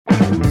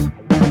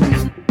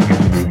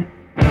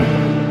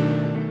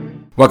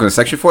Welcome to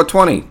Section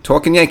 420,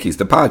 Talking Yankees,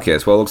 the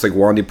podcast. Well, it looks like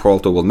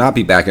Wandy will not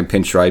be back in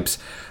pinstripes.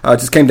 It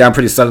just came down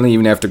pretty suddenly,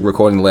 even after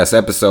recording the last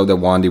episode, that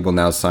Wandy will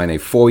now sign a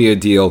 4-year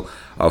deal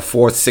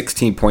for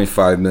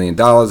 $16.5 million, and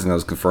that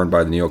was confirmed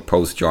by the New York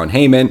Post, John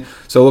Heyman.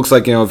 So it looks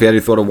like, if you had any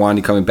thought of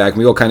Wandy coming back,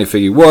 we all kind of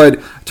figured he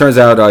would. Turns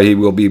out he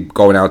will be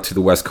going out to the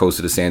west coast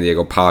of the San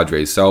Diego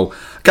Padres. So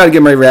got to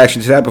give my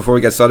reaction to that before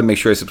we get started. Make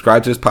sure you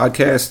subscribe to this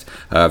podcast.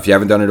 If you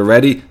haven't done it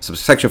already,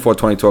 Section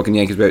 420 Talking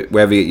Yankees,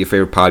 wherever you get your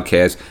favorite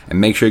podcast. And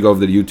make sure you go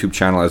over to the YouTube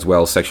channel as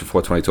well, Section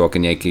 420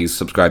 Talking Yankees.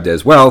 Subscribe there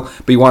as well.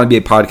 But you want to be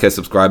a podcast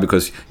subscriber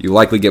because you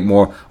likely get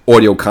more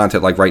audio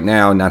content like right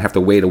now and not have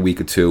to wait a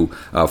week or two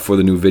for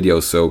the new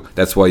videos. So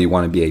that's why you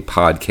want to be a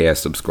podcast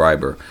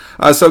subscriber.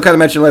 So kind of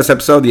mentioned last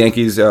episode, the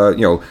Yankees,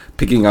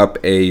 picking up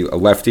a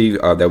lefty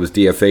that was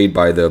DFA'd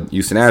by the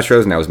Houston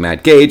Astros, and that was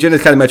Matt Gage. And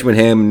it's kind of mentioned with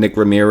him, Nick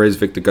Ramirez,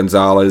 Victor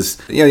Gonzalez.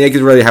 The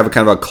Yankees really have a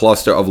kind of a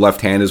cluster of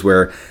left-handers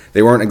where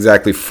they weren't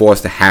exactly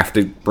forced to have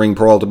to bring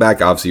Peralta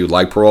back. Obviously, you'd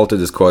like Peralta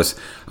just because,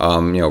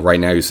 right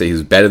now you say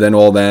he's better than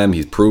all them.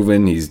 He's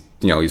proven. He's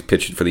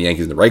pitched for the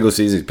Yankees in the regular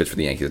season. He's pitched for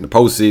the Yankees in the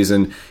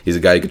postseason. He's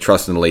a guy you could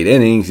trust in the late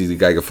innings. He's a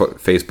guy who can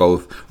face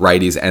both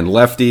righties and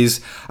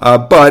lefties.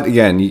 But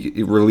again,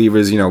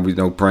 relievers, we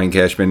know Brian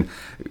Cashman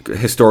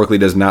historically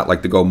does not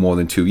like to go more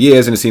than 2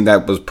 years, and it seemed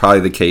that was probably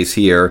the case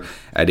here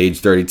at age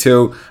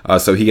 32.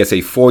 So he gets a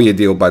 4-year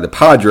deal by the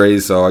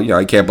Padres. So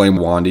I can't blame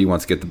Wandy. He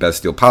wants to get the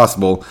best deal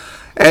possible.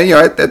 And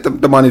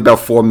the money's about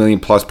 $4 million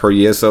plus per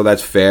year, so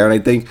that's fair. And I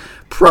think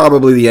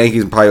probably the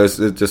Yankees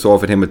probably just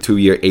offered him a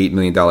 2-year, $8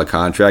 million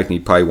contract, and he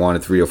probably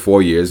wanted 3 or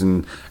 4 years.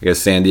 And I guess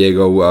San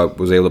Diego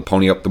was able to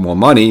pony up the more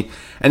money.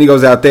 And he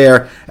goes out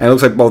there, and it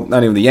looks like both,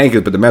 not even the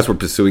Yankees, but the Mets were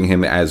pursuing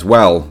him as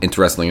well,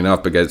 interestingly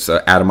enough, because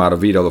Adam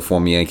Ottavino, the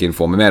former Yankee and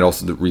former Met,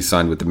 also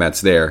re-signed with the Mets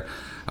there.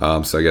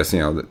 So I guess,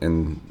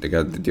 and they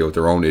got to deal with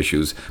their own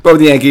issues. But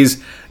with the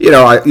Yankees,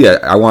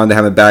 I wanted to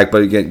have him back,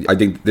 but again, I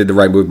think they did the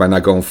right move by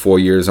not going 4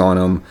 years on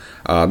him.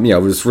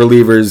 Just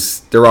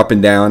relievers, they're up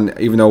and down,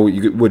 even though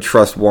you would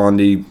trust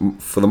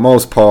Wandy for the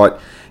most part.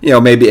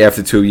 Maybe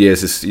after 2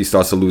 years, he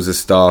starts to lose his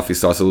stuff. He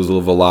starts to lose a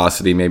little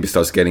velocity. Maybe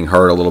starts getting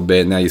hurt a little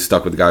bit. And now you're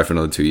stuck with the guy for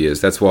another 2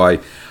 years. That's why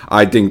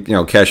I think,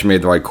 Cash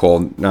made the right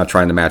call, not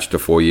trying to match to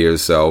 4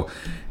 years. So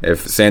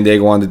if San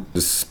Diego wanted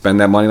to spend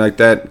that money like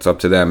that, it's up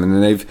to them. And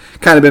then they've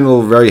kind of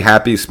been very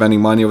happy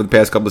spending money over the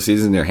past couple of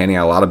seasons. They're handing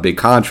out a lot of big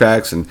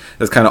contracts, and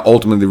that's kind of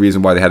ultimately the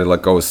reason why they had to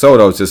let go of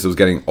Soto. It's just it was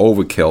getting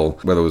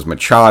overkill, whether it was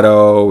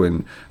Machado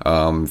and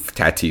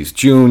Tatis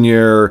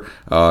Jr.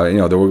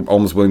 They were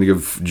almost willing to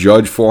give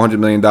Judge $400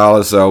 million.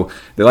 So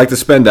they like to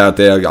spend out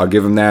there. I'll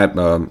give them that.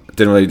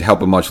 Didn't really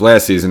help them much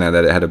last season, that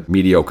it had a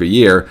mediocre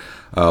year.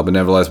 But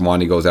nevertheless,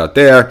 Wandy goes out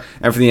there.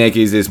 And for the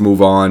Yankees, they just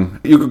move on.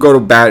 You could go to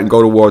bat and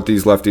go to war with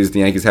these lefties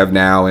the Yankees have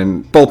now.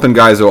 And bullpen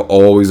guys are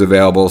always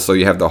available. So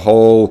you have the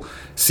whole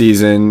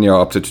season,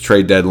 up to the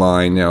trade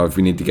deadline. If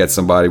we need to get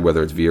somebody,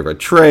 whether it's via a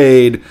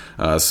trade,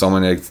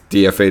 someone that's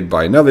DFA'd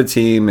by another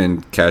team,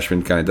 and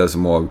Cashman kind of does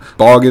some more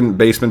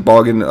basement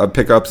bargain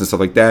pickups and stuff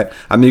like that.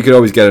 I mean, you could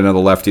always get another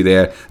lefty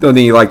there. The only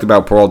thing he liked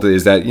about Peralta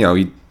is that,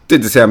 he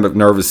did just have a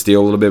nervous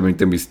steal a little bit.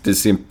 Then we did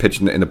see him pitch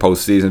in the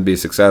postseason and be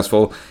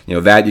successful.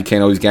 That you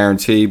can't always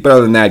guarantee. But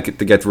other than that,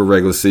 to get through a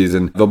regular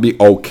season, they'll be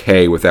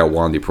okay without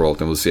Wandy Peralta.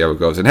 And we'll see how it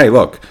goes. And hey,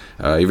 look,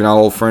 even our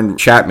old friend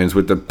Chapman's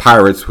with the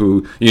Pirates,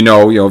 who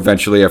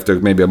eventually after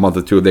maybe a month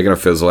or two they're gonna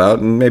fizzle out,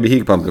 and maybe he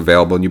becomes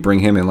available, and you bring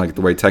him in like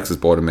the way Texas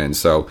brought him in.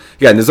 So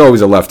yeah, there's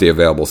always a lefty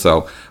available.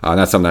 So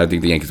that's something I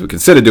think the Yankees would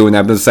consider doing.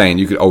 That, but I'm saying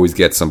you could always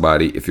get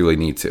somebody if you really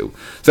need to.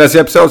 So that's the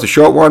episode. It's a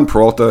short one.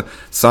 Peralta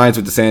signs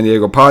with the San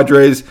Diego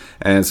Padres.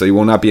 And so he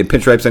will not be in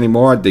pinstripes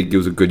anymore. I think he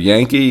was a good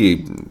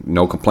Yankee.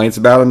 No complaints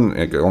about him.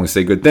 I can only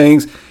say good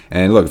things.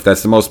 And look, if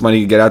that's the most money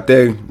you get out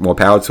there, more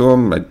power to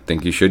him. I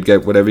think you should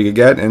get whatever you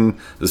get. And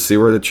let's see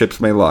where the chips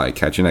may lie.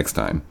 Catch you next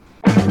time.